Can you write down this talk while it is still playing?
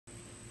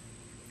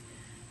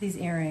These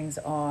earrings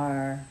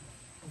are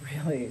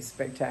really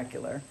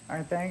spectacular,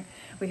 aren't they?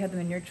 We have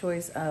them in your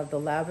choice of the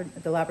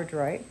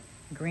labradorite,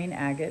 green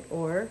agate,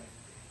 or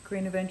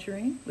green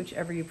aventurine,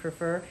 whichever you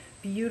prefer.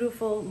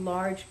 Beautiful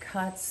large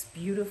cuts,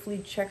 beautifully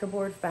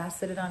checkerboard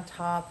faceted on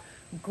top,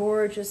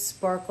 gorgeous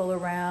sparkle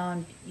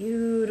around,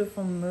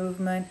 beautiful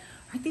movement.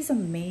 Aren't these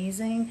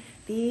amazing?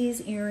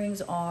 These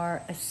earrings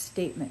are a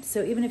statement.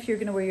 So even if you're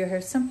gonna wear your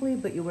hair simply,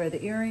 but you wear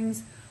the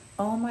earrings,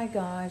 oh my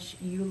gosh,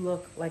 you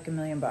look like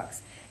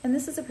 $1,000,000. And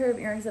this is a pair of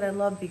earrings that I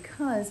love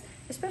because,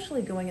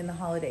 especially going in the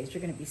holidays, you're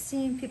gonna be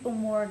seeing people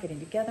more, getting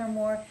together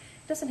more.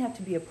 It doesn't have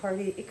to be a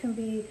party. It can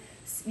be,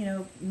 you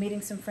know,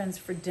 meeting some friends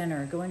for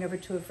dinner, going over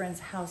to a friend's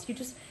house.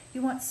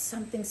 You want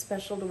something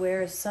special to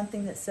wear,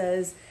 something that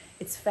says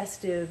it's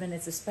festive and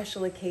it's a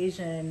special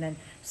occasion, and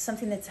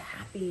something that's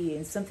happy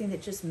and something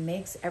that just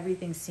makes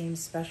everything seem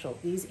special.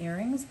 These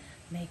earrings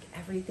make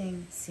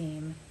everything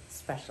seem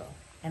special.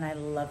 And I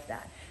love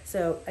that.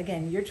 So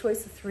again, your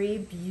choice of 3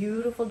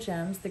 beautiful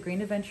gems, the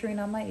green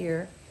aventurine on my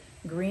ear,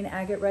 green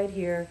agate right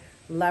here,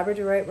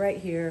 labradorite right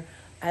here.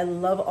 I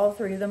love all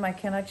 3 of them. I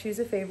cannot choose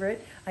a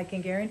favorite. I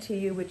can guarantee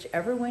you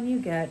whichever one you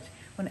get,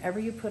 whenever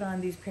you put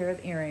on these pair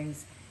of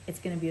earrings, it's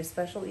gonna be a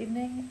special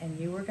evening and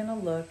you are gonna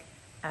look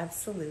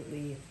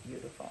absolutely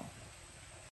beautiful.